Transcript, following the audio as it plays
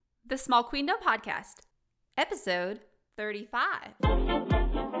The Small Queendom Podcast, episode 35.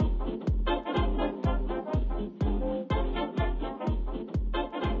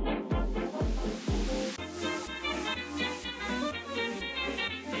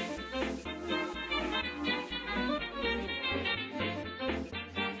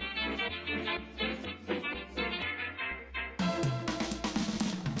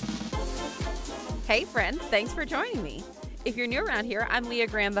 Hey friends, thanks for joining me. If you're new around here, I'm Leah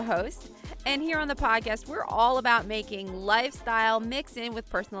Graham, the host. And here on the podcast, we're all about making lifestyle mix in with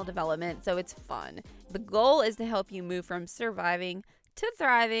personal development so it's fun. The goal is to help you move from surviving to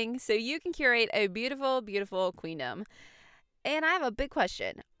thriving so you can curate a beautiful, beautiful queendom. And I have a big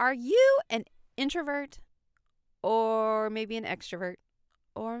question. Are you an introvert or maybe an extrovert?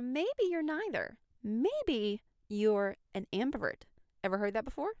 Or maybe you're neither. Maybe you're an ambivert. Ever heard that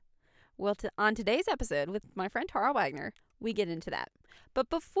before? Well, on today's episode with my friend Tara Wagner, we get into that. But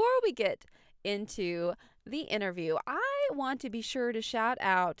before we get into the interview, I want to be sure to shout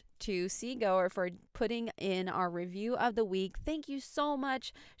out to Seagoer for putting in our review of the week. Thank you so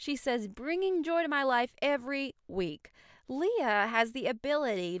much. She says, bringing joy to my life every week. Leah has the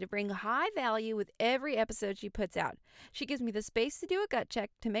ability to bring high value with every episode she puts out. She gives me the space to do a gut check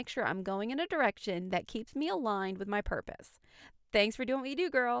to make sure I'm going in a direction that keeps me aligned with my purpose. Thanks for doing what you do,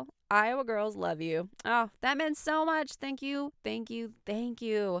 girl. Iowa girls love you. Oh, that meant so much. Thank you, thank you, thank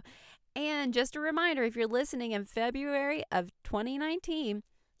you. And just a reminder, if you're listening in February of 2019,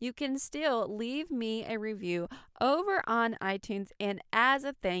 you can still leave me a review over on iTunes. And as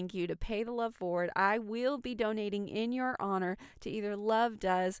a thank you to pay the love forward, I will be donating in your honor to either Love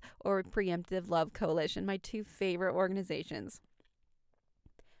Does or Preemptive Love Coalition, my two favorite organizations.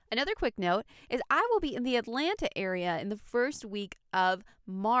 Another quick note is I will be in the Atlanta area in the first week of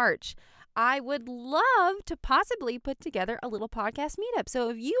March. I would love to possibly put together a little podcast meetup. So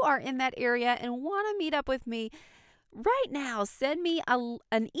if you are in that area and want to meet up with me right now, send me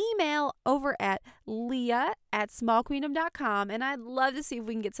an email over at leah@smallqueendom.com, and I'd love to see if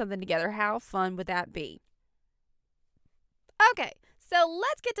we can get something together. How fun would that be? Okay, so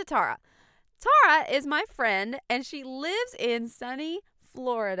let's get to Tara. Tara is my friend, and she lives in sunny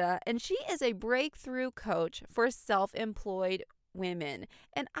Florida, and she is a breakthrough coach for self-employed women.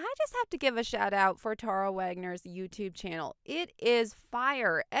 And I just have to give a shout out for Tara Wagner's YouTube channel. It is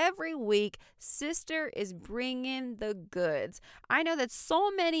fire. Every week, sister is bringing the goods. I know that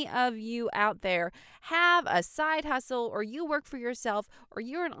so many of you out there have a side hustle, or you work for yourself, or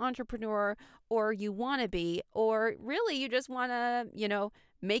you're an entrepreneur, or you want to be, or really you just want to,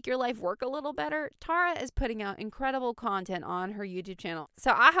 make your life work a little better. Tara is putting out incredible content on her YouTube channel.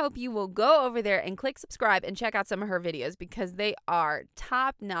 So I hope you will go over there and click subscribe and check out some of her videos because they are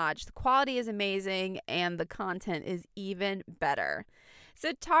top notch. The quality is amazing and the content is even better.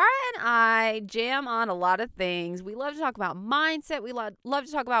 So Tara and I jam on a lot of things. We love to talk about mindset. We love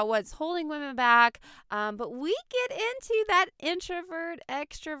to talk about what's holding women back. But we get into that introvert,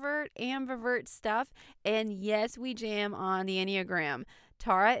 extrovert, ambivert stuff. And yes, we jam on the Enneagram.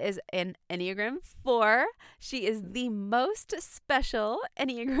 Tara is an Enneagram 4. She is the most special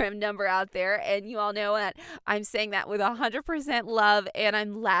Enneagram number out there. And you all know that I'm saying that with 100% love, and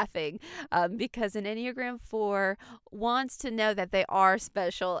I'm laughing because an Enneagram 4 wants to know that they are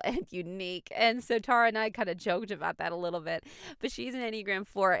special and unique. And so Tara and I kind of joked about that a little bit. But she's an Enneagram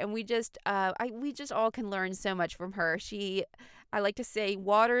 4, and we just all can learn so much from her. I like to say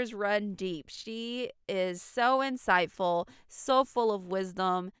waters run deep. She is so insightful, so full of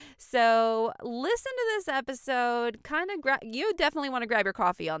wisdom. So listen to this episode. You definitely want to grab your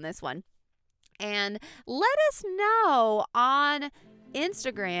coffee on this one. And let us know on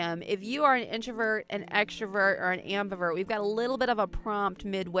Instagram if you are an introvert, an extrovert, or an ambivert. We've got a little bit of a prompt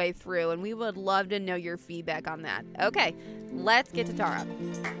midway through, and we would love to know your feedback on that. Okay, let's get to Tara.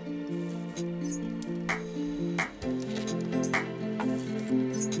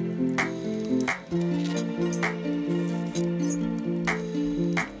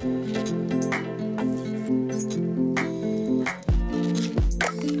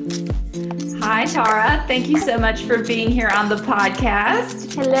 Hi, Tara. Thank you so much for being here on the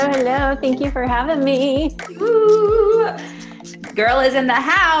podcast. Hello. Thank you for having me. Ooh. Girl is in the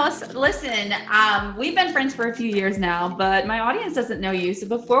house. Listen, we've been friends for a few years now, but my audience doesn't know you. So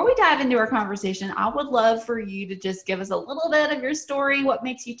before we dive into our conversation, I would love for you to just give us a little bit of your story, what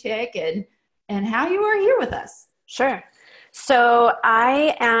makes you tick, and how you are here with us. Sure. So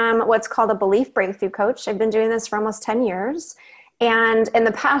I am what's called a belief breakthrough coach. I've been doing this for almost 10 years. And in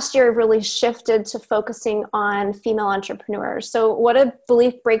the past year, I've really shifted to focusing on female entrepreneurs. So what a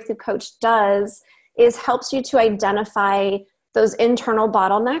belief breakthrough coach does is helps you to identify those internal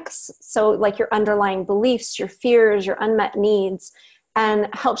bottlenecks. So like your underlying beliefs, your fears, your unmet needs, and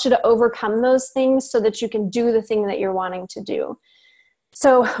helps you to overcome those things so that you can do the thing that you're wanting to do.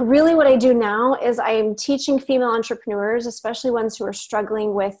 So really what I do now is I'm teaching female entrepreneurs, especially ones who are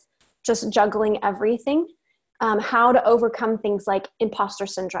struggling with just juggling everything, how to overcome things like imposter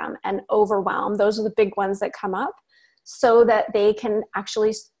syndrome and overwhelm. Those are the big ones that come up, so that they can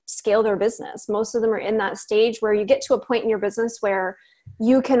actually scale their business. Most of them are in that stage where you get to a point in your business where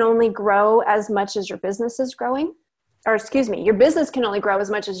you can only grow as much as your business is growing. Or excuse me, your business can only grow as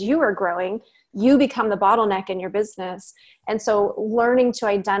much as you are growing. You become the bottleneck in your business. And so learning to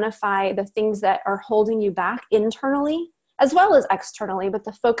identify the things that are holding you back internally as well as externally, but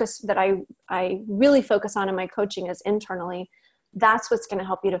the focus that I really focus on in my coaching is internally. That's what's going to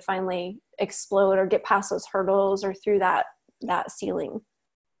help you to finally explode or get past those hurdles or through that ceiling.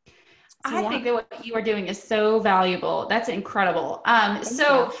 So, I think that what you are doing is so valuable. That's incredible.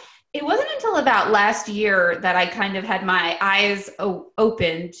 You. It wasn't until about last year that I kind of had my eyes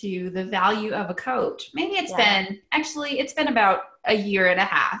open to the value of a coach. Maybe it's been about a year and a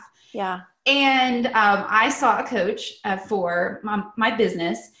half. Yeah. And I saw a coach for my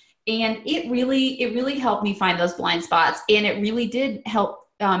business, and it really helped me find those blind spots. And it really did help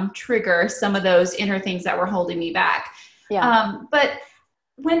trigger some of those inner things that were holding me back. Yeah. But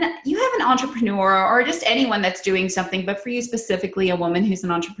when you have an entrepreneur or just anyone that's doing something, but for you specifically, a woman who's an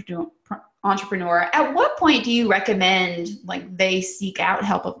entrepreneur, at what point do you recommend like they seek out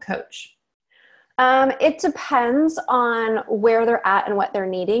help of a coach? It depends on where they're at and what they're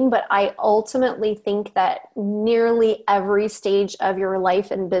needing, but I ultimately think that nearly every stage of your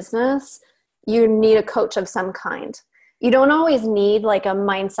life and business, you need a coach of some kind. You don't always need like a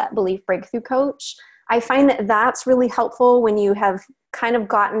mindset belief breakthrough coach. I find that that's really helpful when you have kind of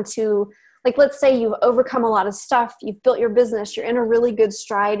gotten to, like, let's say you've overcome a lot of stuff, you've built your business, you're in a really good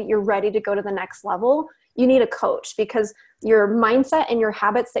stride, you're ready to go to the next level. You need a coach because your mindset and your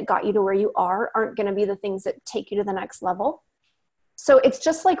habits that got you to where you aren't going to be the things that take you to the next level. So it's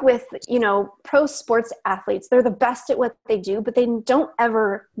just like with, pro sports athletes, they're the best at what they do, but they don't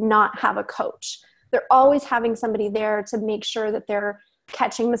ever not have a coach. They're always having somebody there to make sure that they're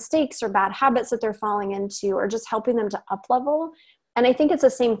catching mistakes or bad habits that they're falling into, or just helping them to up level. And I think it's the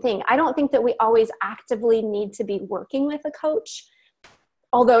same thing. I don't think that we always actively need to be working with a coach,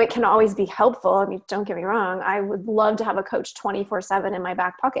 although it can always be helpful. I mean, don't get me wrong. I would love to have a coach 24/7 in my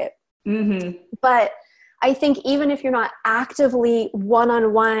back pocket. Mm-hmm. But I think even if you're not actively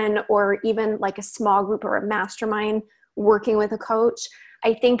one-on-one or even like a small group or a mastermind working with a coach,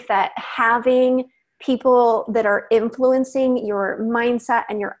 I think that having people that are influencing your mindset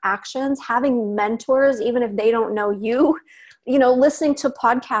and your actions, having mentors, even if they don't know you, listening to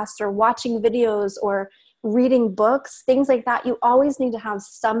podcasts or watching videos or reading books, things like that, you always need to have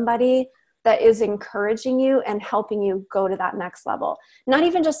somebody that is encouraging you and helping you go to that next level. Not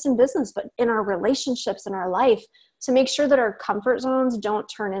even just in business, but in our relationships, in our life, to make sure that our comfort zones don't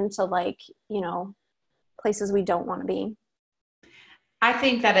turn into places we don't want to be. I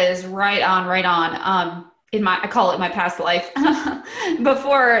think that is right on. I call it my past life.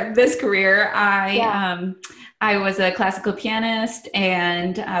 Before this career, I was a classical pianist,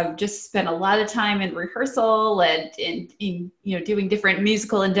 and I've just spent a lot of time in rehearsal and in doing different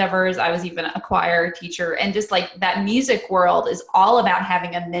musical endeavors. I was even a choir teacher, and just like that music world is all about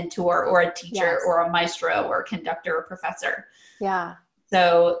having a mentor or a teacher or a maestro or a conductor or professor. Yeah.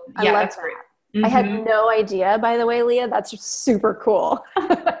 So that's great. Mm-hmm. I had no idea, by the way, Leah. That's super cool.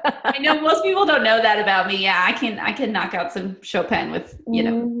 I know most people don't know that about me. Yeah, I can knock out some Chopin with,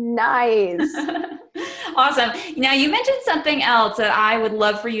 Nice. Awesome. Now, you mentioned something else that I would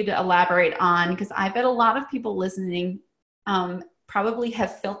love for you to elaborate on, because I bet a lot of people listening probably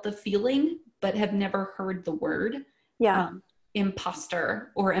have felt the feeling, but have never heard the word. Yeah.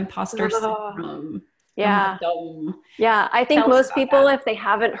 Imposter or imposter syndrome. Yeah. Yeah. I think most people, if they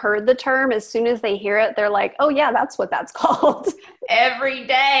haven't heard the term, as soon as they hear it, they're like, oh yeah, that's what that's called. Every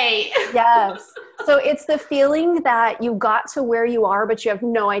day. Yes. So it's the feeling that you got to where you are, but you have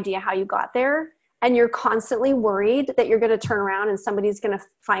no idea how you got there. And you're constantly worried that you're going to turn around and somebody's going to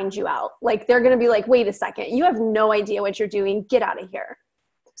find you out. Like they're going to be like, wait a second, you have no idea what you're doing. Get out of here.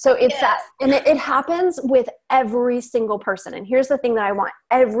 So it's that, and it happens with every single person. And here's the thing that I want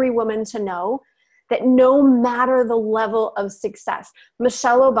every woman to know, that no matter the level of success,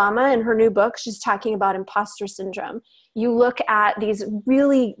 Michelle Obama in her new book, she's talking about imposter syndrome. You look at these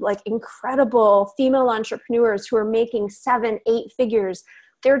really incredible female entrepreneurs who are making 7-8 figures.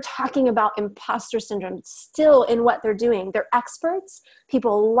 They're talking about imposter syndrome still in what they're doing. They're experts.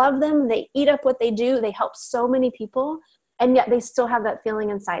 People love them. They eat up what they do. They help so many people. And yet they still have that feeling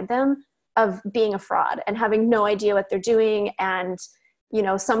inside them of being a fraud and having no idea what they're doing. And,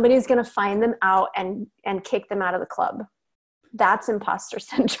 somebody's going to find them out and kick them out of the club. That's imposter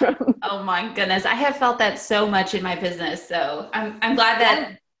syndrome. Oh my goodness. I have felt that so much in my business. So I'm glad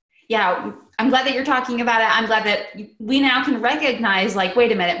that, I'm glad that you're talking about it. I'm glad that we now can recognize, like,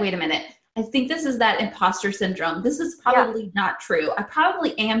 wait a minute. I think this is that imposter syndrome. This is probably not true. I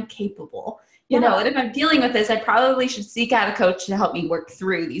probably am capable, and if I'm dealing with this, I probably should seek out a coach to help me work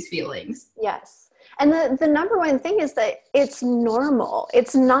through these feelings. Yes. And the number one thing is that it's normal.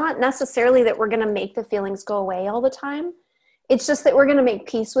 It's not necessarily that we're going to make the feelings go away all the time. It's just that we're going to make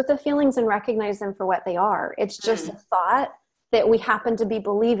peace with the feelings and recognize them for what they are. It's just a thought that we happen to be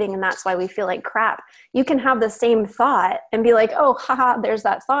believing, and that's why we feel like crap. You can have the same thought and be like, oh, haha, there's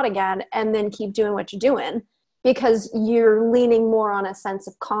that thought again, and then keep doing what you're doing because you're leaning more on a sense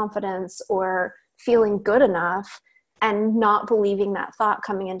of confidence or feeling good enough and not believing that thought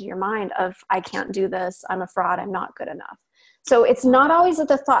coming into your mind of, I can't do this, I'm a fraud, I'm not good enough. So it's not always that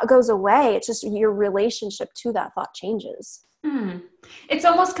the thought goes away. It's just your relationship to that thought changes. It's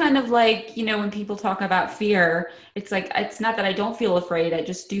almost kind of like, when people talk about fear, it's like, it's not that I don't feel afraid. I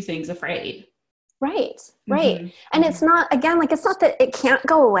just do things afraid. Right. And it's not, again, like, it's not that it can't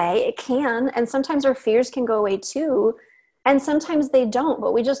go away. It can. And sometimes our fears can go away too. And sometimes they don't,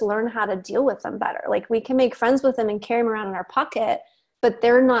 but we just learn how to deal with them better. Like, we can make friends with them and carry them around in our pocket, but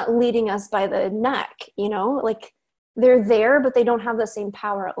they're not leading us by the neck, like they're there, but they don't have the same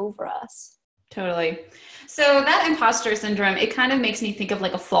power over us. Totally. So that imposter syndrome, it kind of makes me think of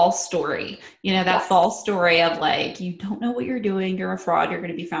like a false story, that false story of like, you don't know what you're doing, you're a fraud, you're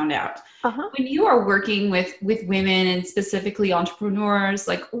going to be found out. When you are working with women and specifically entrepreneurs,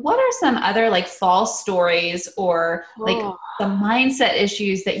 like, what are some other like false stories or like the mindset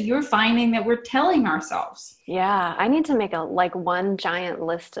issues that you're finding that we're telling ourselves? Yeah, I need to make one giant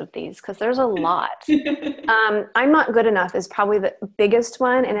list of these because there's a lot. I'm not good enough is probably the biggest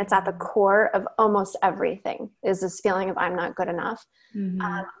one, and it's at the core of almost everything is this feeling of I'm not good enough.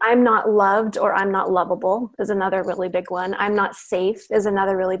 I'm not loved or I'm not lovable is another really big one. I'm not safe is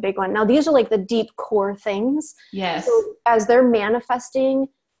another really big one. Now, these are like the deep core things. Yes. So as they're manifesting,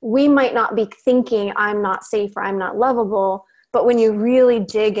 we might not be thinking I'm not safe or I'm not lovable, but when you really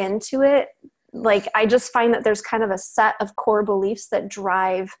dig into it, like, I just find that there's kind of a set of core beliefs that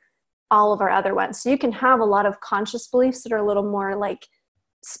drive all of our other ones. So you can have a lot of conscious beliefs that are a little more like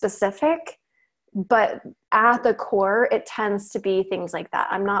specific, but at the core, it tends to be things like that.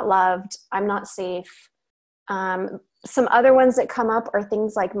 I'm not loved. I'm not safe. Some other ones that come up are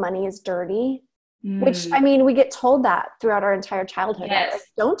things like money is dirty, which, I mean, we get told that throughout our entire childhood. Yes. Like,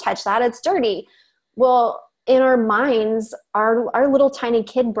 don't touch that. It's dirty. Well, in our minds, our little tiny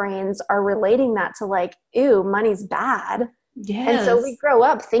kid brains are relating that to like, ew, money's bad. Yes. And so we grow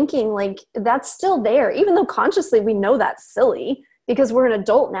up thinking like that's still there, even though consciously we know that's silly because we're an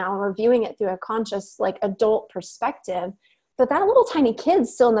adult now and we're viewing it through a conscious, like, adult perspective. But that little tiny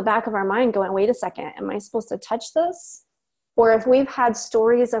kid's still in the back of our mind going, wait a second, am I supposed to touch this? Or if we've had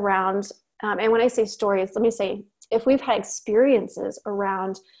stories around, and when I say stories, let me say, if we've had experiences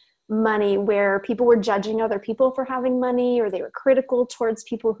around money where people were judging other people for having money, or they were critical towards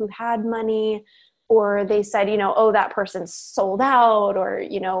people who had money, or they said, oh, that person's sold out, or,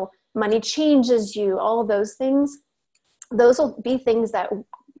 money changes you, all of those things, those will be things that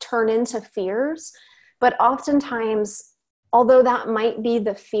turn into fears. But oftentimes, although that might be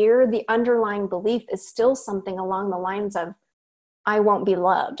the fear, the underlying belief is still something along the lines of, I won't be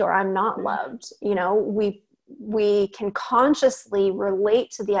loved, or I'm not loved. We can consciously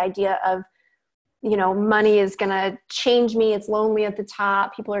relate to the idea of, money is going to change me. It's lonely at the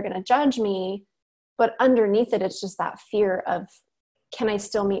top. People are going to judge me. But underneath it, it's just that fear of, can I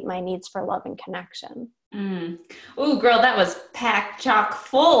still meet my needs for love and connection? Oh, girl, that was packed chock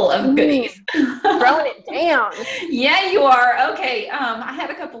full of goodies. Throwing it down. Yeah, you are. Okay. I have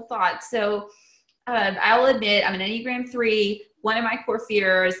a couple thoughts. So I'll admit I'm an Enneagram 3. One of my core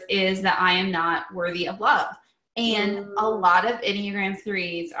fears is that I am not worthy of love. And a lot of Enneagram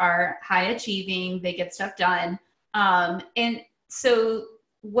 3s are high achieving. They get stuff done. And so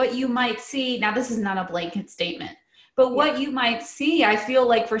what you might see, now this is not a blanket statement, but what you might see, I feel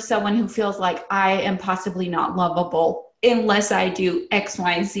like for someone who feels like I am possibly not lovable unless I do X,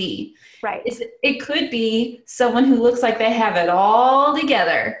 Y, Z. Right. It could be someone who looks like they have it all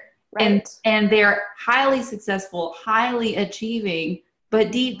together. Right. And they're highly successful, highly achieving,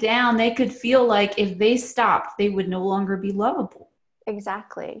 but deep down they could feel like if they stopped, they would no longer be lovable.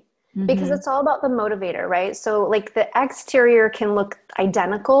 Exactly. Because it's all about the motivator, right? So like the exterior can look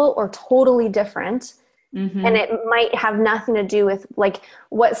identical or totally different. And it might have nothing to do with like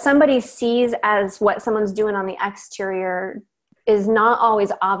what somebody sees as what someone's doing on the exterior is not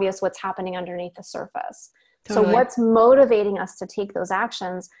always obvious what's happening underneath the surface. Totally. So what's motivating us to take those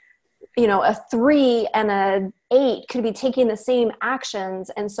actions? You know, a 3 and a 8 could be taking the same actions.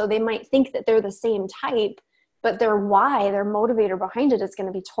 And so they might think that they're the same type, but their why, their motivator behind it is going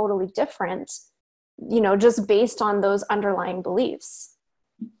to be totally different, you know, just based on those underlying beliefs.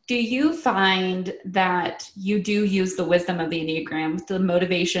 Do you find that you do use the wisdom of the Enneagram, the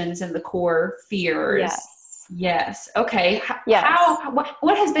motivations and the core fears? Yes. Yes. Okay. Yes.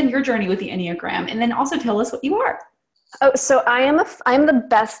 What has been your journey with the Enneagram? And then also tell us what you are. Oh, so I'm the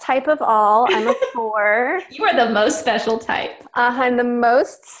best type of all. I'm a 4. You are the most special type. I'm the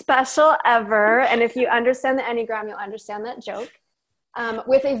most special ever. And if you understand the Enneagram, you'll understand that joke.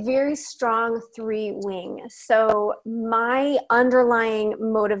 With a very strong 3 wing. So my underlying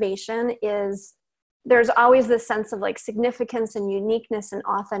motivation is there's always this sense of like significance and uniqueness and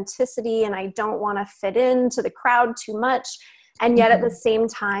authenticity. And I don't want to fit into the crowd too much. And yet at the same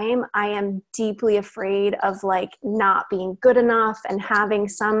time, I am deeply afraid of like not being good enough and having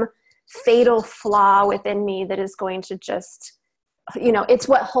some fatal flaw within me that is going to just, you know, it's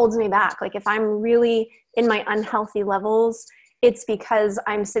what holds me back. Like if I'm really in my unhealthy levels, it's because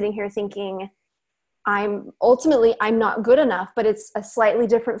I'm sitting here thinking I'm not good enough, but it's a slightly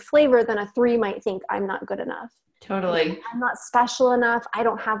different flavor than a 3 might think I'm not good enough. Totally. I'm not special enough. I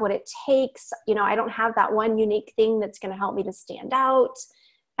don't have what it takes. You know, I don't have that one unique thing that's going to help me to stand out.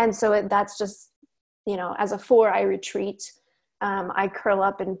 And so that's just, you know, as a 4, I retreat. I curl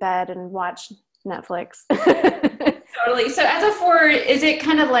up in bed and watch Netflix. Totally. So as a 4, is it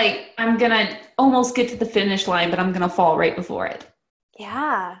kind of like, I'm going to almost get to the finish line, but I'm going to fall right before it?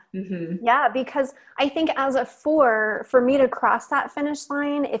 Yeah. Yeah. Because I think as a 4, for me to cross that finish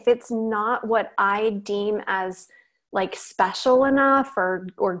line, if it's not what I deem as like special enough or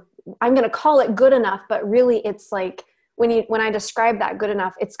I'm going to call it good enough, but really it's like when I describe that good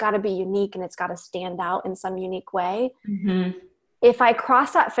enough, it's got to be unique and it's got to stand out in some unique way. If I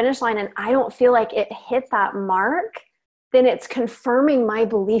cross that finish line and I don't feel like it hit that mark, then it's confirming my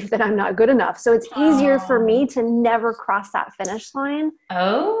belief that I'm not good enough. So it's easier for me to never cross that finish line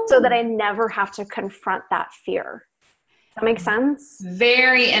so that I never have to confront that fear. Does that make sense?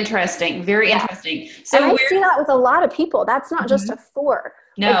 Very interesting. Very interesting. So and I see that with a lot of people. That's not just a 4.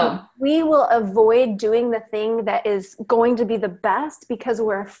 No. Like, we will avoid doing the thing that is going to be the best because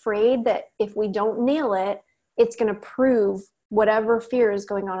we're afraid that if we don't nail it, it's going to prove whatever fear is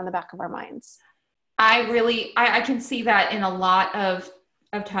going on in the back of our minds. I can see that in a lot of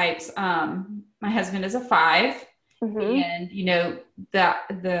types. My husband is a 5 and you know,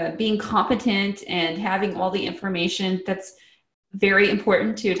 the being competent and having all the information, that's very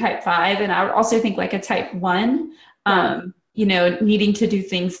important to type 5. And I would also think like a type 1, you know, needing to do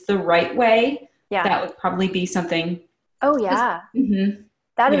things the right way. Yeah. That would probably be something. Oh yeah.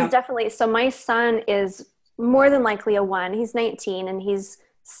 That is definitely, so my son is more than likely a 1. He's 19 and he's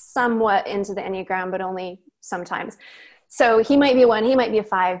somewhat into the Enneagram, but only sometimes. So he might be a 1, he might be a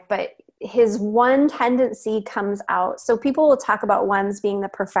 5, but his 1 tendency comes out. So people will talk about 1s being the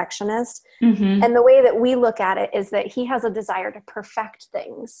perfectionist. And the way that we look at it is that he has a desire to perfect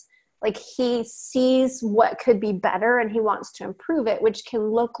things. Like he sees what could be better and he wants to improve it, which can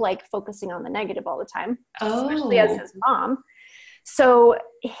look like focusing on the negative all the time, especially as his mom. So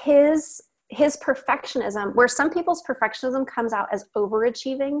his perfectionism, where some people's perfectionism comes out as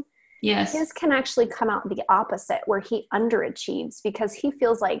overachieving, his can actually come out the opposite, where he underachieves because he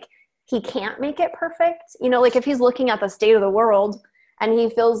feels like he can't make it perfect. You know, like if he's looking at the state of the world and he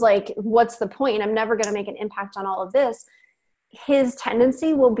feels like, what's the point? I'm never going to make an impact on all of this. His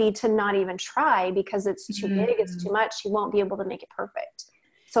tendency will be to not even try because it's too big, it's too much. He won't be able to make it perfect.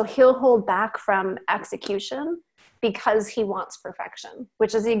 So he'll hold back from execution because he wants perfection,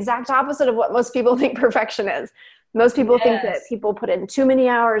 which is the exact opposite of what most people think perfection is. Most people think that people put in too many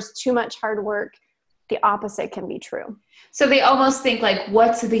hours, too much hard work. The opposite can be true. So they almost think like,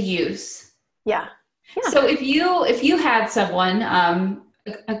 what's the use? Yeah. So if you had someone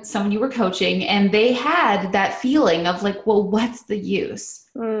you were coaching and they had that feeling of like, well, what's the use?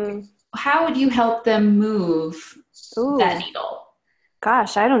 How would you help them move that needle?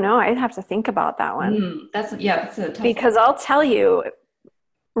 Gosh, I don't know. I'd have to think about that one. That's a tough because one. I'll tell you,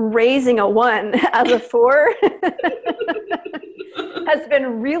 raising a 1 as a 4 has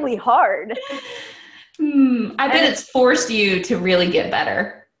been really hard. I bet it's forced you to really get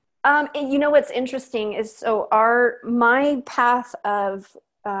better. And you know what's interesting is so my path of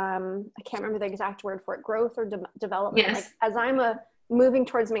I can't remember the exact word for it, growth or development. Like as I'm a moving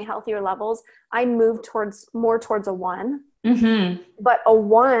towards my healthier levels, I move more towards a 1. Mm-hmm. But a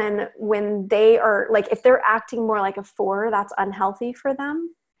 1, when they are like, if they're acting more like a 4, that's unhealthy for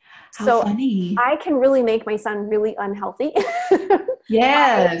them. How So funny. I can really make my son really unhealthy.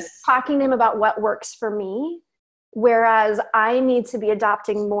 Yes. Talking to him about what works for me. Whereas I need to be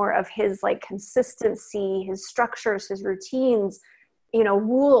adopting more of his like consistency, his structures, his routines,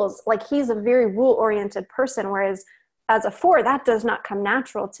 rules. Like he's a very rule oriented person. Whereas as a 4, that does not come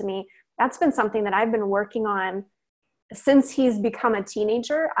natural to me. That's been something that I've been working on since he's become a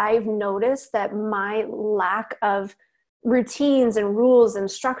teenager. I've noticed that my lack of routines and rules and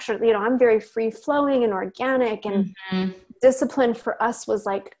structure, I'm very free flowing and organic, and discipline for us was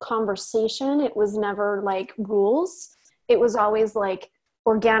like conversation. It was never like rules. It was always like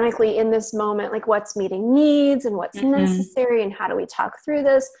organically in this moment, like what's meeting needs and what's necessary and how do we talk through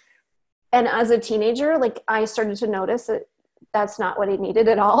this. And as a teenager, like I started to notice that that's not what he needed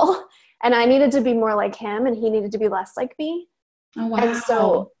at all. And I needed to be more like him and he needed to be less like me. Oh, wow. And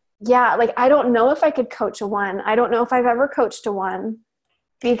so, yeah, like I don't know if I could coach a 1. I don't know if I've ever coached a 1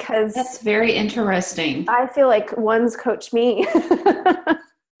 because that's very interesting. I feel like 1s coach me. I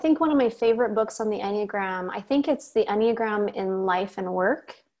think one of my favorite books on the Enneagram, I think it's the Enneagram in Life and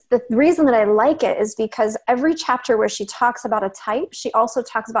Work. The reason that I like it is because every chapter where she talks about a type, she also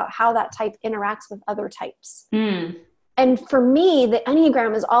talks about how that type interacts with other types. And for me, the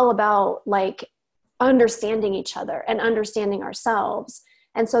Enneagram is all about like understanding each other and understanding ourselves.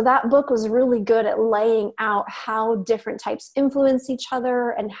 And so that book was really good at laying out how different types influence each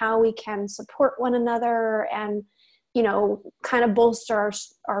other and how we can support one another and, kind of bolster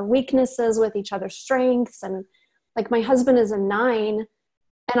our weaknesses with each other's strengths. And like my husband is a 9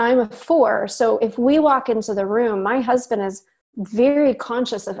 and I'm a 4. So if we walk into the room, my husband is very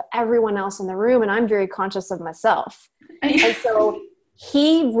conscious of everyone else in the room and I'm very conscious of myself. And so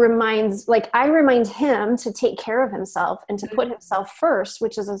I remind him to take care of himself and to put himself first,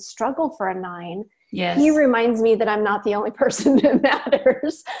 which is a struggle for a 9. Yes. He reminds me that I'm not the only person that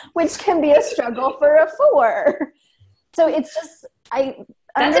matters, which can be a struggle for a 4. So it's just,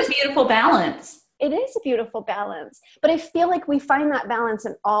 that's a beautiful balance. It is a beautiful balance, but I feel like we find that balance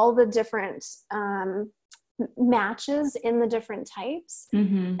in all the different, matches in the different types.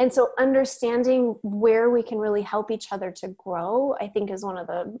 And so understanding where we can really help each other to grow, I think is one of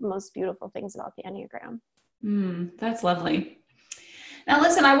the most beautiful things about the Enneagram. That's lovely. Now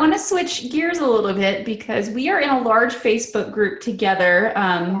listen, I want to switch gears a little bit because we are in a large Facebook group together.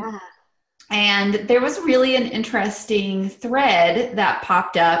 And there was really an interesting thread that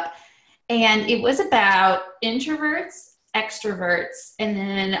popped up, and it was about introverts, extroverts, and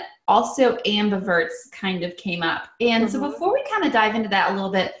then also ambiverts kind of came up. And so before we kind of dive into that a little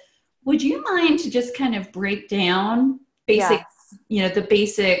bit, would you mind to just kind of break down the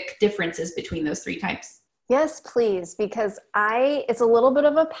basic differences between those 3 types? Yes, please. Because it's a little bit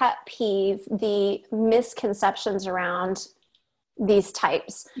of a pet peeve, the misconceptions around these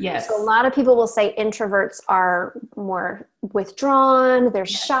types. Yes. So a lot of people will say introverts are more withdrawn, they're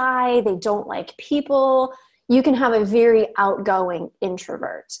shy, they don't like people. You can have a very outgoing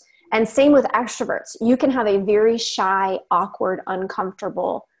introvert. And same with extroverts. You can have a very shy, awkward,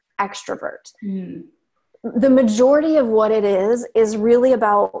 uncomfortable extrovert. The majority of what it is really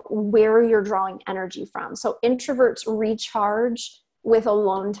about where you're drawing energy from. So introverts recharge with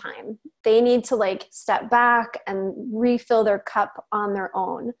alone time. They need to like step back and refill their cup on their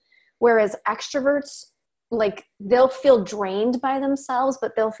own. Whereas extroverts, like they'll feel drained by themselves,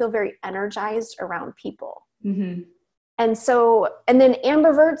 but they'll feel very energized around people. And then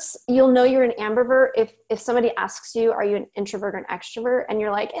ambiverts, you'll know you're an ambivert if somebody asks you, are you an introvert or an extrovert? And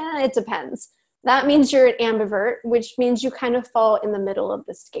you're like, it depends. That means you're an ambivert, which means you kind of fall in the middle of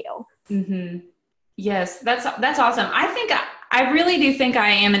the scale. Yes, that's awesome. I really do think I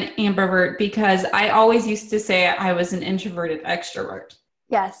am an ambivert because I always used to say I was an introverted extrovert.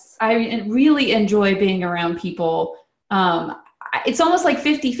 Yes. I really enjoy being around people. It's almost like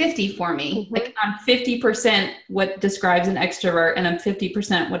 50-50 for me. Like I'm 50% what describes an extrovert and I'm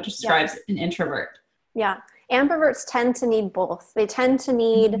 50% what describes an introvert. Yeah. Ambiverts tend to need both. They tend to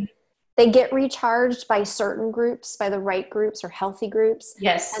need, they get recharged by certain groups, by the right groups or healthy groups.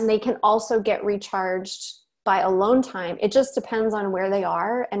 Yes. And they can also get recharged by alone time. It just depends on where they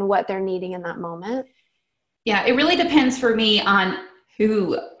are and what they're needing in that moment. Yeah. It really depends for me on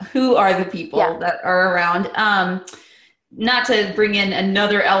who are the people that are around. Not to bring in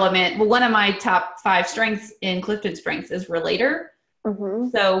another element, but one of my top 5 strengths in Clifton Strengths is relator.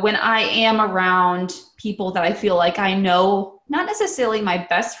 So when I am around people that I feel like I know not necessarily my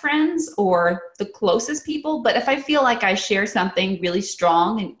best friends or the closest people, but if I feel like I share something really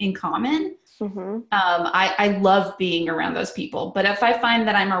strong in common, I love being around those people. But if I find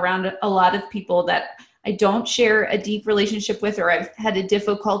that I'm around a lot of people that I don't share a deep relationship with, or I've had a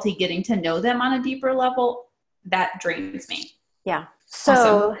difficulty getting to know them on a deeper level, that drains me. Yeah.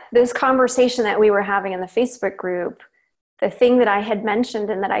 So this conversation that we were having in the Facebook group, the thing that I had mentioned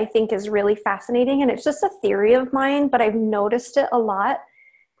and that I think is really fascinating, and it's just a theory of mine, but I've noticed it a lot.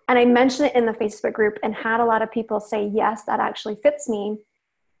 And I mentioned it in the Facebook group and had a lot of people say, yes, that actually fits me,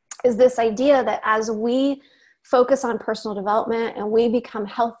 is this idea that as we focus on personal development and we become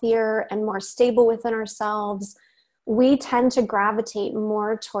healthier and more stable within ourselves, we tend to gravitate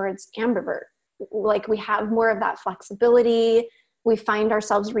more towards ambivert. Like we have more of that flexibility. We find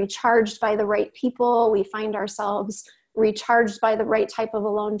ourselves recharged by the right people. We find ourselves recharged by the right type of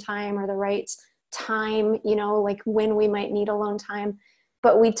alone time or the right time, you know, like when we might need alone time.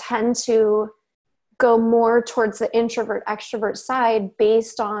 But we tend to go more towards the introvert extrovert side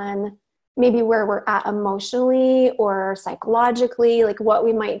based on maybe where we're at emotionally or psychologically, like what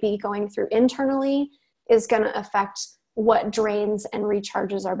we might be going through internally is going to affect what drains and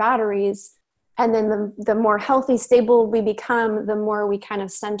recharges our batteries. And then the more healthy, stable we become, the more we kind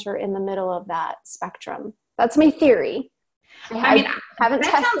of center in the middle of that spectrum. That's my theory. I haven't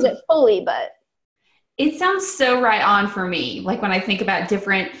tested it fully, but it sounds so right on for me. Like when I think about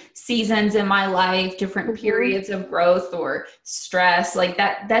different seasons in my life, different periods of growth or stress, like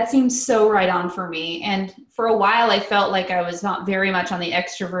that seems so right on for me. And for a while I felt like I was not very much on the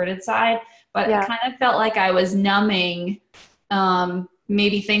extroverted side, but I kind of felt like I was numbing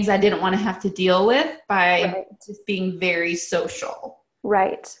maybe things I didn't want to have to deal with by just being very social.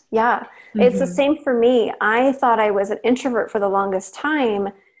 Right. Yeah. It's the same for me. I thought I was an introvert for the longest time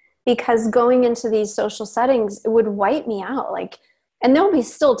because going into these social settings, it would wipe me out. Like, and there'll be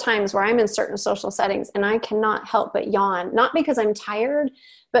still times where I'm in certain social settings and I cannot help but yawn, not because I'm tired,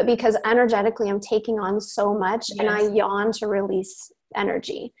 but because energetically I'm taking on so much and I yawn to release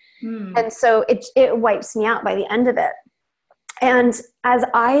energy. And so it wipes me out by the end of it. And as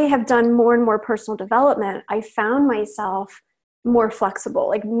I have done more and more personal development, I found myself more flexible,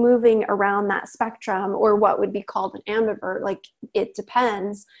 like moving around that spectrum, or what would be called an ambivert. Like it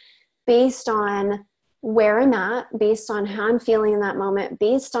depends based on where I'm at, based on how I'm feeling in that moment,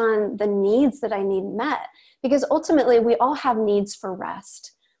 based on the needs that I need met. Because ultimately we all have needs for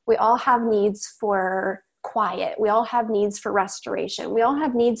rest. We all have needs for quiet. We all have needs for restoration. We all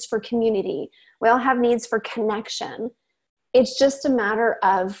have needs for community. We all have needs for connection. It's just a matter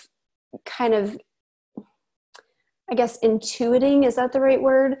of kind of, I guess, intuiting, is that the right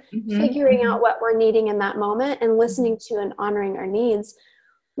word? Figuring out what we're needing in that moment and listening to and honoring our needs.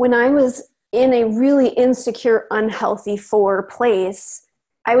 When I was in a really insecure, unhealthy 4 place,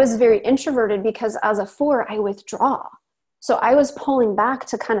 I was very introverted because as a 4, I withdraw. So I was pulling back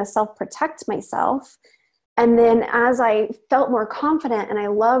to kind of self-protect myself. And then as I felt more confident and I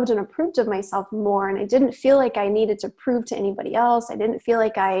loved and approved of myself more, and I didn't feel like I needed to prove to anybody else, I didn't feel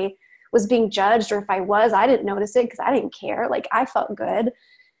like I was being judged, or if I was, I didn't notice it because I didn't care. Like I felt good.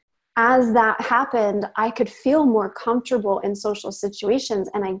 As that happened, I could feel more comfortable in social situations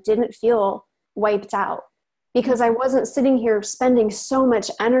and I didn't feel wiped out because I wasn't sitting here spending so much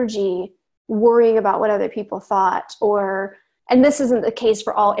energy worrying about what other people thought. And this isn't the case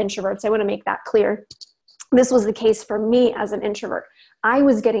for all introverts. I want to make that clear. This was the case for me as an introvert. I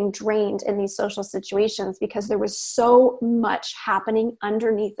was getting drained in these social situations because there was so much happening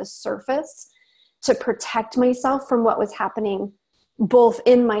underneath the surface to protect myself from what was happening both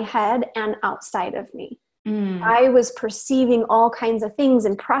in my head and outside of me. I was perceiving all kinds of things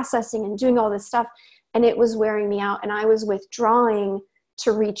and processing and doing all this stuff, and it was wearing me out, and I was withdrawing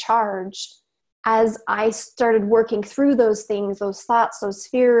to recharge. As I started working through those things, those thoughts, those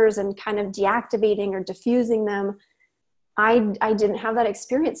fears, and kind of deactivating or diffusing them, I didn't have that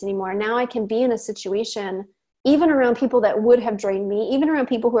experience anymore. Now I can be in a situation, even around people that would have drained me, even around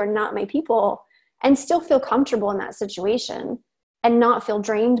people who are not my people, and still feel comfortable in that situation and not feel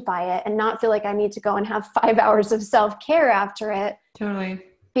drained by it and not feel like I need to go and have 5 hours of self-care after it. Totally.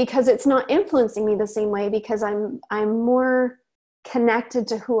 Because it's not influencing me the same way, because I'm more connected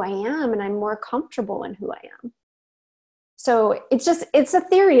to who I am and I'm more comfortable in who I am. So it's a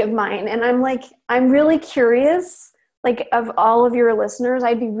theory of mine. And I'm really curious, like of all of your listeners,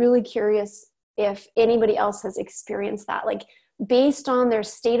 I'd be really curious if anybody else has experienced that, like based on their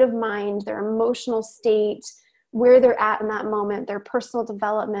state of mind, their emotional state, where they're at in that moment, their personal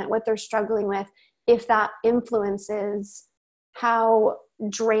development, what they're struggling with, if that influences how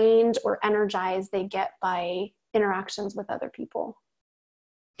drained or energized they get by interactions with other people.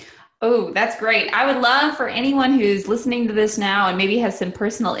 Oh, that's great. I would love for anyone who's listening to this now and maybe has some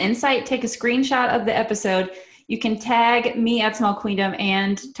personal insight, take a screenshot of the episode. You can tag me at Small Queendom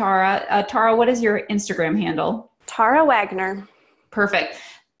and Tara. Tara, what is your Instagram handle? Tara Wagner. Perfect.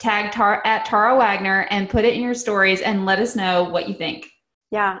 Tag Tara at Tara Wagner and put it in your stories and let us know what you think.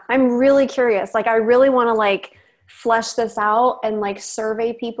 Yeah, I'm really curious. Like, I really want to like flesh this out and like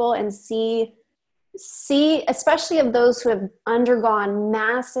survey people and see, especially of those who have undergone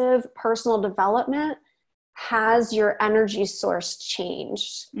massive personal development, has your energy source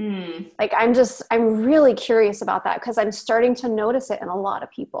changed? Like, I'm really curious about that because I'm starting to notice it in a lot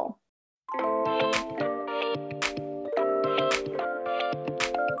of people.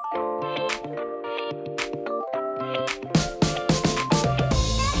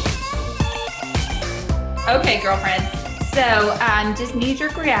 Okay, girlfriend. So just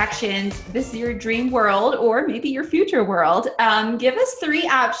knee-jerk reactions. This is your dream world or maybe your future world. Give us 3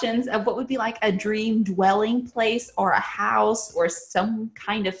 options of what would be like a dream dwelling place or a house or some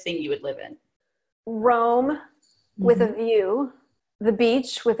kind of thing you would live in. Rome with a view, the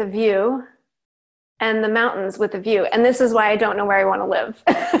beach with a view, and the mountains with a view. And this is why I don't know where I want to live.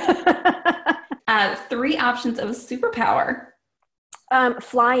 3 options of a superpower.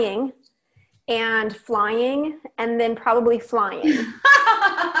 Flying. And flying, and then probably flying.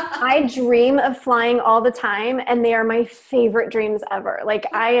 I dream of flying all the time, and they are my favorite dreams ever. Like,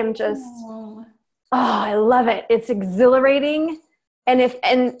 I am just, I love it. It's exhilarating. And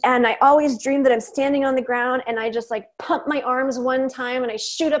I always dream that I'm standing on the ground and I just like pump my arms one time and I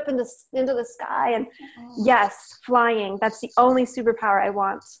shoot up into the sky. And yes, flying. That's the only superpower I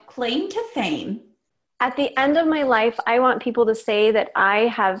want. Claim to fame. At the end of my life, I want people to say that I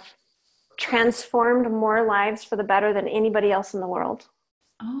have transformed more lives for the better than anybody else in the world.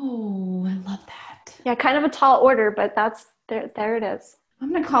 Oh, I love that. Yeah, kind of a tall order, but that's there it is. I'm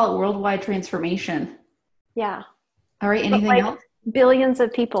going to call it worldwide transformation. Yeah. All right, anything else? Billions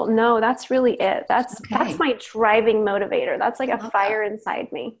of people. No, that's really it. That's my driving motivator. That's like a fire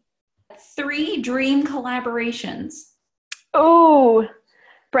inside me. 3 dream collaborations. Oh,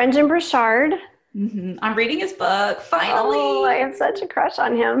 Brendan Burchard. I'm reading his book, finally. Oh, I have such a crush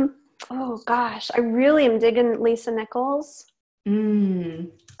on him. Oh gosh, I really am digging Lisa Nichols.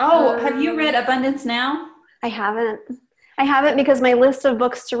 Oh, have you read Abundance Now? I haven't because my list of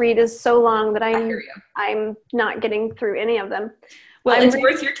books to read is so long that I'm not getting through any of them. Well, it's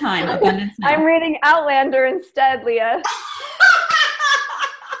worth your time, Abundance Now. I'm reading Outlander instead, Leah.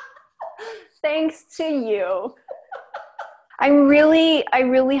 Thanks to you. I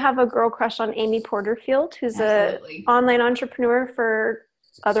really have a girl crush on Amy Porterfield, who's an online entrepreneur for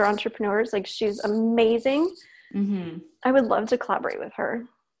other entrepreneurs. Like, she's amazing. I would love to collaborate with her.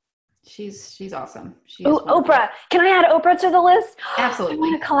 She's awesome. Oprah. Can I add Oprah to the list? Absolutely. I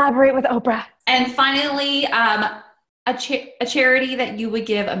want to collaborate with Oprah. And finally, a charity that you would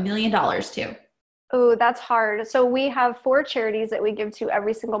give $1 million to. Oh, that's hard. So we have 4 charities that we give to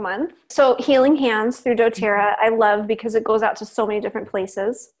every single month. So Healing Hands through doTERRA, I love because it goes out to so many different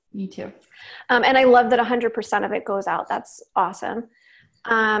places. Me too. And I love that 100% of it goes out. That's awesome.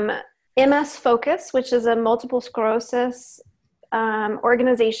 MS Focus, which is a multiple sclerosis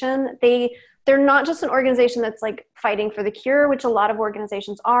organization. They're not just an organization that's like fighting for the cure, which a lot of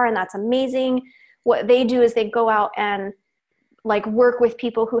organizations are, and that's amazing. What they do is they go out and like work with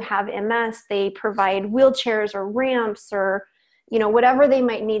people who have MS. They provide wheelchairs or ramps or, whatever they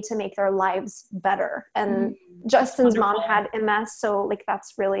might need to make their lives better. And Justin's mom had MS. So like,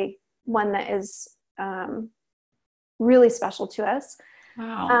 that's really one that is really special to us.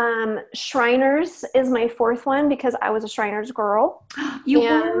 Wow. Shriners is my 4th one because I was a Shriners girl. You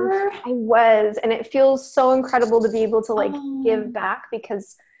were? I was. And it feels so incredible to be able to like give back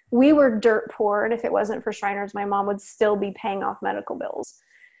because we were dirt poor. And if it wasn't for Shriners, my mom would still be paying off medical bills.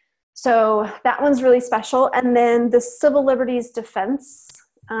 So that one's really special. And then the Civil Liberties Defense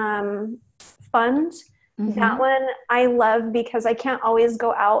Fund, that one I love because I can't always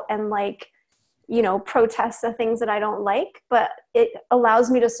go out and like, protest the things that I don't like, but it allows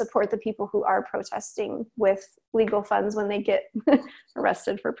me to support the people who are protesting with legal funds when they get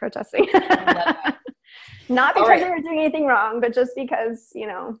arrested for protesting. Not because they were doing anything wrong, but just because,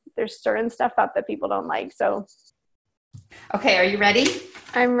 they're stirring stuff up that people don't like. So. Okay. Are you ready?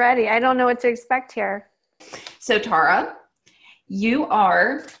 I'm ready. I don't know what to expect here. So Tara, you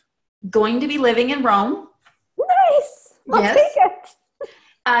are going to be living in Rome. Nice. I'll take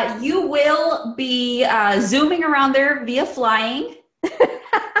it. You will be zooming around there via flying.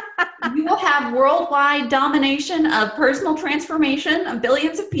 You will have worldwide domination of personal transformation of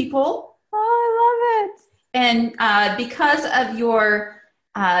billions of people. Oh, I love it. And because of your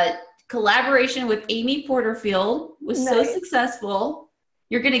collaboration with Amy Porterfield was so Nice. successful,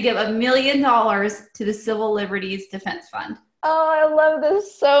 you're going to give $1 million to the Civil Liberties Defense Fund. Oh, I love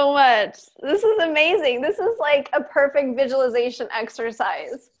this so much. This is amazing. This is like a perfect visualization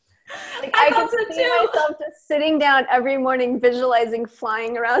exercise. Like I I thought could so see too. myself just sitting down every morning visualizing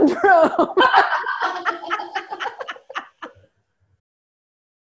flying around Rome.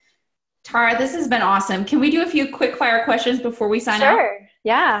 Tara, this has been awesome. Can we do a few quick fire questions before we sign out? Sure.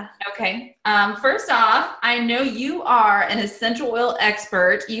 Yeah. Okay. First off, I know you are an essential oil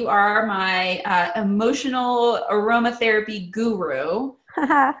expert. You are my emotional aromatherapy guru.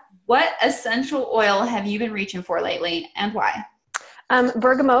 What essential oil have you been reaching for lately and why?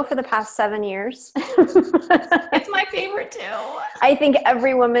 Bergamot for the past 7 years. It's my favorite too. I think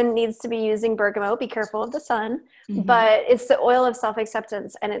every woman needs to be using bergamot. Be careful of the sun, Mm-hmm. but it's the oil of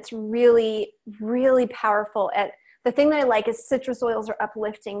self-acceptance, and it's really, really powerful. At the thing that I like is citrus oils are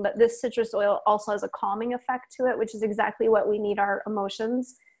uplifting, but this citrus oil also has a calming effect to it, which is exactly what we need our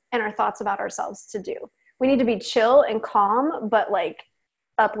emotions and our thoughts about ourselves to do. We need to be chill and calm, but like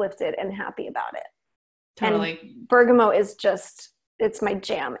uplifted and happy about it. Totally. And bergamot is just, it's my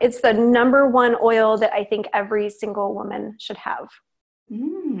jam. It's the number one oil that I think every single woman should have.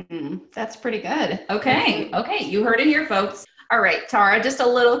 That's pretty good. Okay. Okay. You heard it here, folks. All right, Tara, just a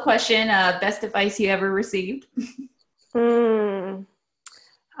little question. Best advice you ever received? Marriage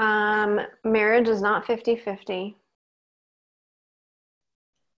is not 50-50.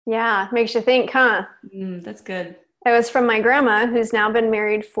 Yeah, makes you think, huh? That's good. It was from my grandma, who's now been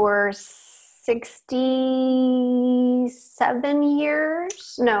married for 67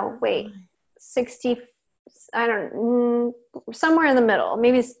 years. No, wait, 60, I don't, somewhere in the middle.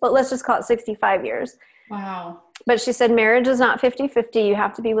 Maybe, let's just call it 65 years. Wow. But she said, marriage is not 50-50. You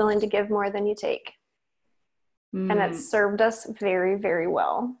have to be willing to give more than you take. And it's served us very, very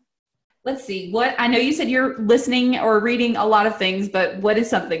well. Let's see. What, I know you said you're listening or reading a lot of things, but what is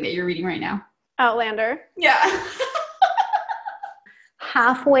something that you're reading right now? Outlander. Yeah.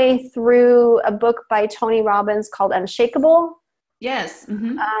 Halfway through a book by Tony Robbins called Unshakable. Yes.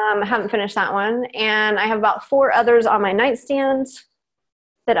 Mm-hmm. Haven't finished that one. And I have about 4 others on my nightstand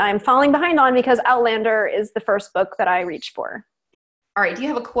that I'm falling behind on because Outlander is the first book that I reach for. All right. Do you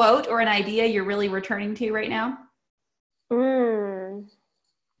have a quote or an idea you're really returning to right now?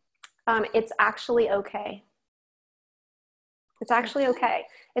 It's actually okay. It's actually okay.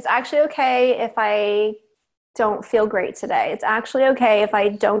 It's actually okay if I don't feel great today. It's actually okay if I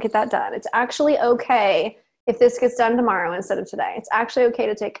don't get that done. It's actually okay if this gets done tomorrow instead of today. It's actually okay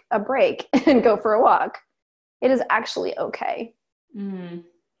to take a break and go for a walk. It is actually okay.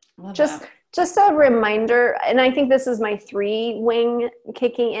 Just a reminder, and I think this is my 3 wing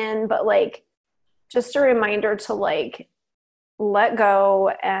kicking in, but like just a reminder to like let go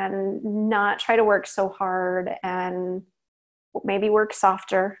and not try to work so hard and maybe work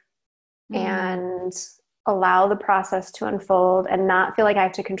softer and allow the process to unfold and not feel like I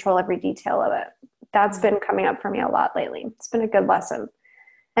have to control every detail of it. That's been coming up for me a lot lately. It's been a good lesson.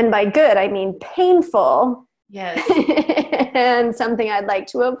 And by good, I mean painful. Yes. And something I'd like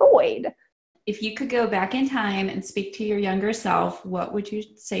to avoid. If you could go back in time and speak to your younger self, what would you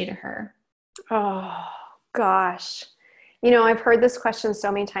say to her? Oh, gosh. You know, I've heard this question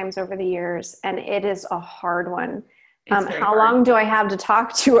so many times over the years, and it is a hard one. How long do I have to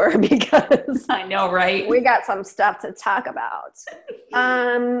talk to her? Because I know, right? We got some stuff to talk about.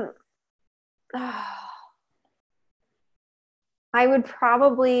 I would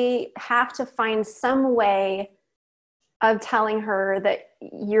probably have to find some way of telling her that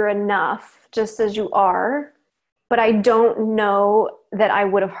you're enough just as you are, but I don't know that I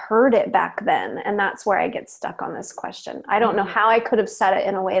would have heard it back then. And that's where I get stuck on this question. I don't know how I could have said it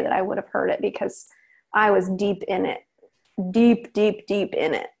in a way that I would have heard it because I was deep in it, deep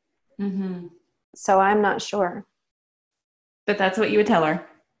in it. So I'm not sure. But that's what you would tell her?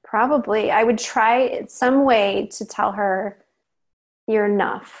 Probably. I would try some way to tell her you're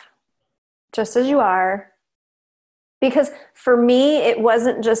enough, just as you are. Because for me, it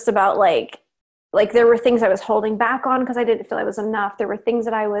wasn't just about like there were things I was holding back on because I didn't feel I was enough. There were things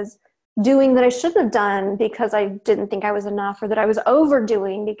that I was doing that I shouldn't have done because I didn't think I was enough, or that I was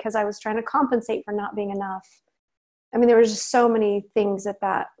overdoing because I was trying to compensate for not being enough. I mean, there was just so many things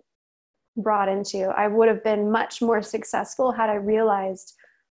that brought into. I would have been much more successful had I realized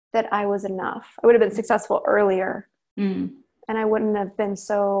that I was enough. I would have been successful earlier. And I wouldn't have been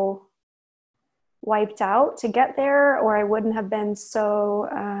so wiped out to get there, or I wouldn't have been so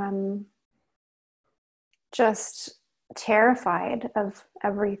just terrified of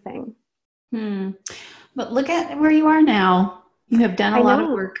everything. Hmm. But look at where you are now. You have done a I lot of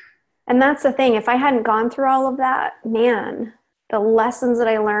know. work. And that's the thing. If I hadn't gone through all of that, man, the lessons that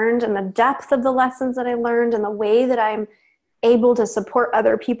I learned and the depth of the lessons that I learned and the way that I'm able to support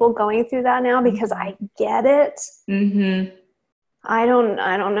other people going through that now because I get it. Mm-hmm. I don't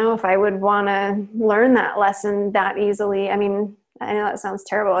know if I would want to learn that lesson that easily. I mean, I know that sounds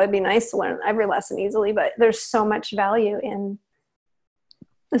terrible. It'd be nice to learn every lesson easily, but there's so much value in,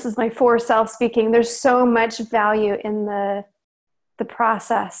 this is my four self speaking. There's so much value in the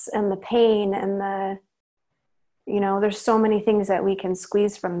process and the pain and there's so many things that we can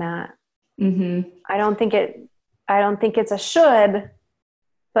squeeze from that. Mm-hmm. I don't think it's a should,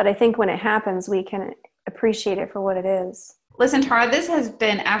 but I think when it happens, we can appreciate it for what it is. Listen, Tara, this has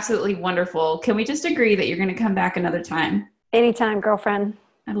been absolutely wonderful. Can we just agree that you're going to come back another time? Anytime, girlfriend.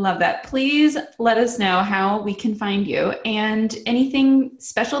 I love that. Please let us know how we can find you and anything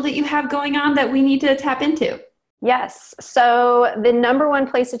special that you have going on that we need to tap into. Yes. So the number one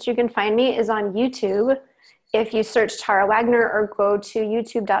place that you can find me is on YouTube. If you search Tara Wagner or go to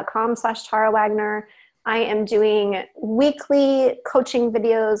youtube.com/Tara Wagner, I am doing weekly coaching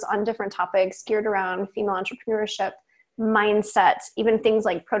videos on different topics geared around female entrepreneurship, mindset, even things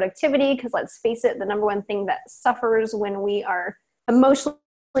like productivity, because let's face it, the number one thing that suffers when we are emotionally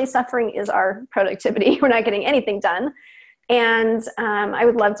suffering is our productivity. We're not getting anything done. And I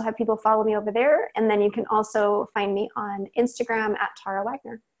would love to have people follow me over there. And then you can also find me on Instagram at Tara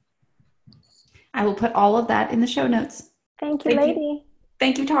Wagner. I will put all of that in the show notes. Thank you, lady.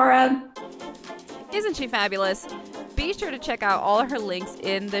 Thank you, Tara. Isn't she fabulous? Be sure to check out all of her links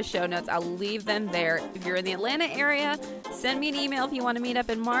in the show notes. I'll leave them there. If you're in the Atlanta area, send me an email if you want to meet up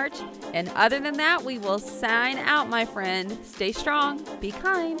in March. And other than that, we will sign out, my friend. Stay strong. Be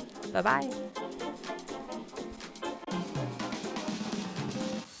kind. Bye-bye.